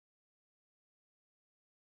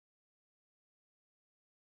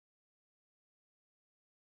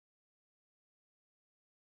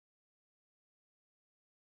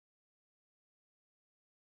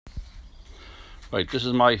Right, this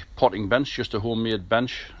is my potting bench, just a homemade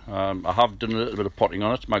bench. I have done a little bit of potting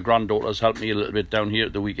on it. My granddaughter's helped me a little bit down here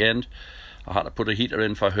at the weekend. I had to put a heater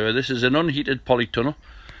in for her. This is an unheated polytunnel.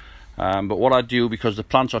 But what I do, because the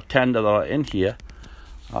plants are tender that are in here,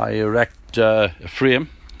 I erect a frame.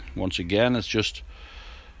 Once again, it's just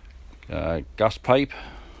a gas pipe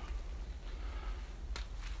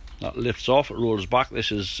that lifts off, it rolls back.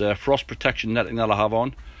 This is frost protection netting that I have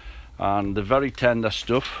on, and the very tender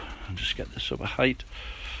stuff. I'll just get this up a height.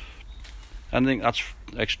 Anything that's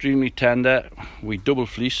extremely tender, we double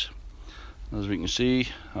fleece. As we can see,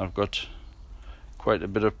 I've got quite a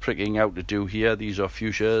bit of pricking out to do here. These are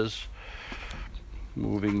fuchsias.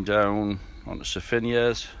 Moving down onto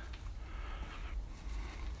Saphinias.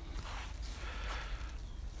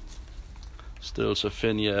 Still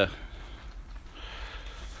Saphinia.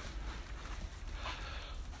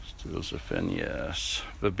 Still Saphinias.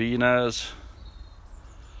 Verbenas.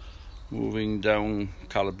 Moving down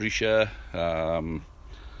Calabricia.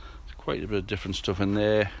 Quite a bit of different stuff in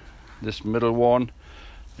there. This middle one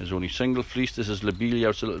is only single fleece. This is Lobelia,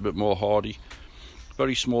 it's a little bit more hardy.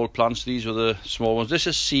 Very small plants, these are the small ones. This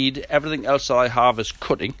is seed, everything else that I have is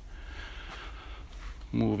cutting.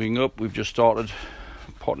 Moving up, we've just started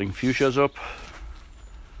potting fuchsias up.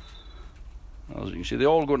 As you can see, they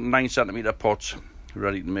all go into 9cm pots,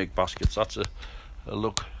 ready to make baskets. That's a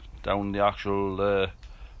look down the actual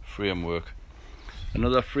framework.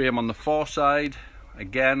 Another frame on the far side.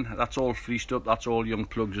 Again, that's all fleeced up, that's all young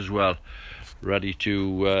plugs as well, ready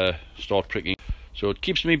to start pricking. So it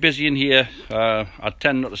keeps me busy in here. I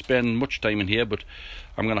tend not to spend much time in here, but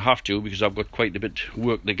I'm going to have to because I've got quite a bit of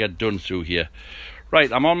work to get done through here.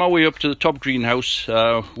 Right, I'm on my way up to the top greenhouse.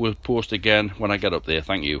 We'll post again when I get up there.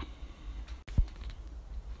 Thank you.